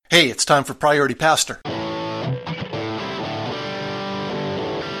Hey, it's time for Priority Pastor.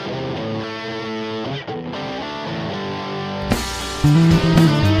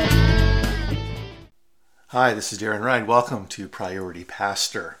 Hi, this is Darren Ryan. Welcome to Priority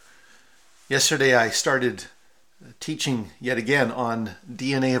Pastor. Yesterday I started teaching yet again on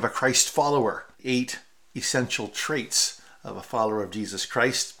DNA of a Christ follower, 8 essential traits of a follower of Jesus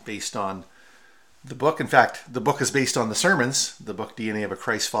Christ based on the book. In fact, the book is based on the sermons. The book DNA of a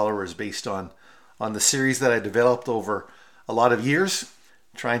Christ follower is based on the series that I developed over a lot of years,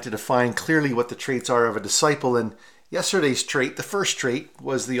 trying to define clearly what the traits are of a disciple. And yesterday's trait, the first trait,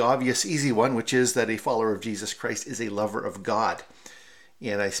 was the obvious, easy one, which is that a follower of Jesus Christ is a lover of God.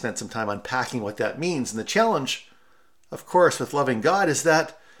 And I spent some time unpacking what that means. And the challenge, of course, with loving God is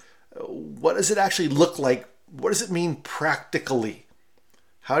that what does it actually look like? What does it mean practically?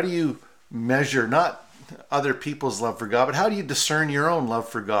 How do you measure not other people's love for God, but how do you discern your own love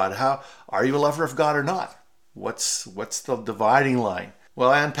for God? How are you a lover of God or not? What's the dividing line? Well,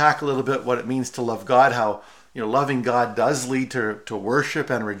 I unpack a little bit what it means to love God, how loving God does lead to worship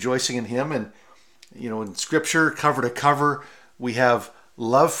and rejoicing in Him. And in Scripture, cover to cover, we have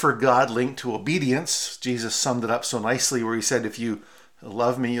love for God linked to obedience. Jesus summed it up so nicely where He said, if you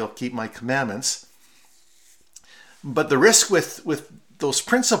love me, you'll keep my commandments. But the risk with those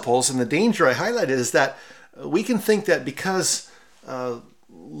principles and the danger I highlighted is that we can think that because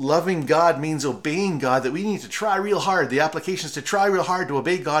loving God means obeying God, that we need to try real hard. The application is to try real hard to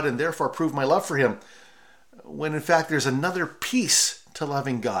obey God and therefore prove my love for Him. When in fact there's another piece to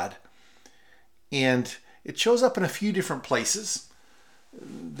loving God. And it shows up in a few different places.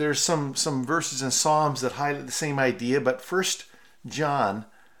 There's some verses in Psalms that highlight the same idea, but 1 John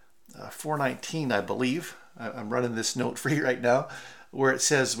 4:19, I believe, I'm running this note for you right now, where it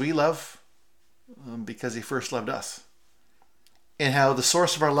says we love because He first loved us. And how the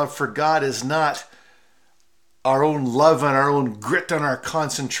source of our love for God is not our own love and our own grit and our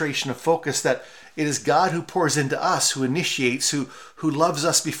concentration of focus, that it is God who pours into us, who initiates, who loves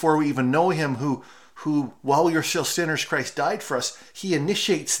us before we even know Him, who while we were still sinners, Christ died for us. He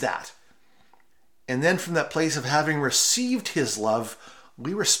initiates that. And then from that place of having received His love,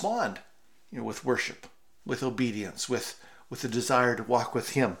 we respond with worship, with obedience, with a desire to walk with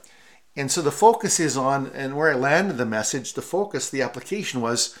Him. And so the focus is on, and where I landed the message, the focus, the application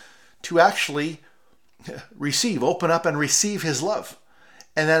was to actually receive, open up and receive His love.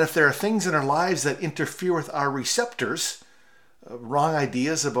 And that if there are things in our lives that interfere with our receptors, wrong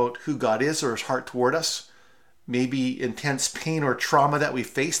ideas about who God is or His heart toward us, maybe intense pain or trauma that we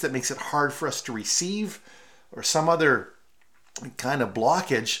face that makes it hard for us to receive, or some other kind of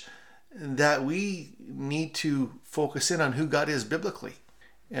blockage, that we need to focus in on who God is biblically.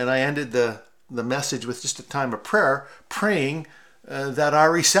 And I ended the message with just a time of prayer, praying that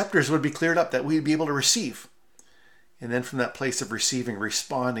our receptors would be cleared up, that we'd be able to receive. And then from that place of receiving,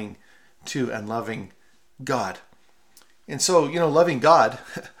 responding to and loving God. And so, loving God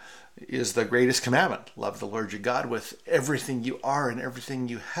is the greatest commandment. Love the Lord your God with everything you are and everything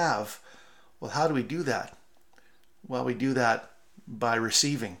you have. Well, how do we do that? Well, we do that by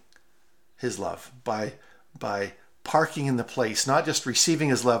receiving His love, by parking in the place, not just receiving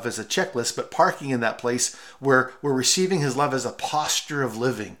His love as a checklist, but parking in that place where we're receiving His love as a posture of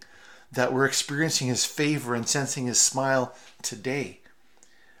living, that we're experiencing His favor and sensing His smile today.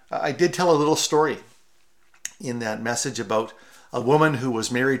 I did tell a little story in that message about a woman who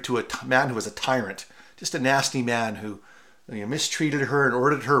was married to a man who was a tyrant, just a nasty man who mistreated her and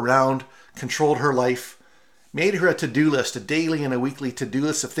ordered her around, controlled her life, made her a to-do list, a daily and a weekly to-do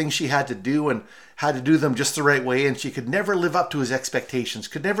list of things she had to do and had to do them just the right way, and she could never live up to his expectations,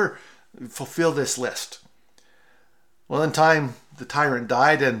 could never fulfill this list. Well, in time, the tyrant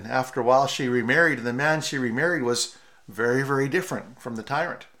died, and after a while she remarried, and the man she remarried was very, very different from the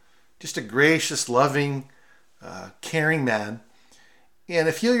tyrant. Just a gracious, loving, caring man. And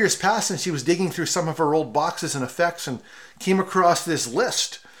a few years passed, and she was digging through some of her old boxes and effects and came across this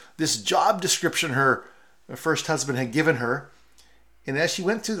list, this job description her first husband had given her. And as she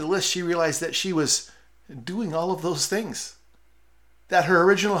went through the list, she realized that she was doing all of those things that her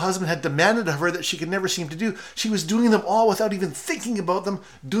original husband had demanded of her that she could never seem to do. She was doing them all without even thinking about them,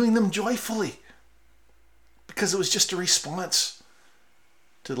 doing them joyfully, because it was just a response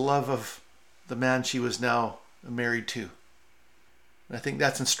to the love of the man she was now married to. And I think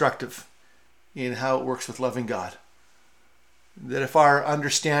that's instructive in how it works with loving God. That if our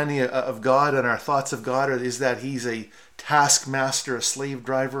understanding of God and our thoughts of God is that He's a taskmaster, a slave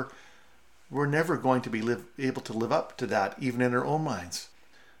driver, we're never going to be able to live up to that, even in our own minds.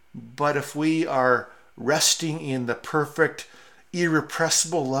 But if we are resting in the perfect,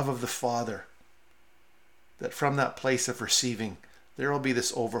 irrepressible love of the Father, that from that place of receiving, there will be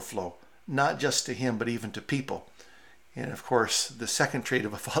this overflow, not just to him, but even to people. And of course, the second trait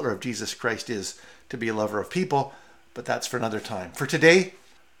of a follower of Jesus Christ is to be a lover of people, but that's for another time. For today,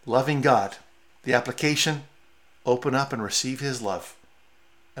 loving God, the application, open up and receive his love.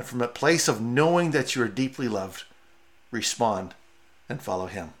 And from a place of knowing that you are deeply loved, respond and follow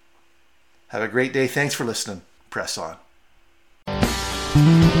him. Have a great day. Thanks for listening. Press on.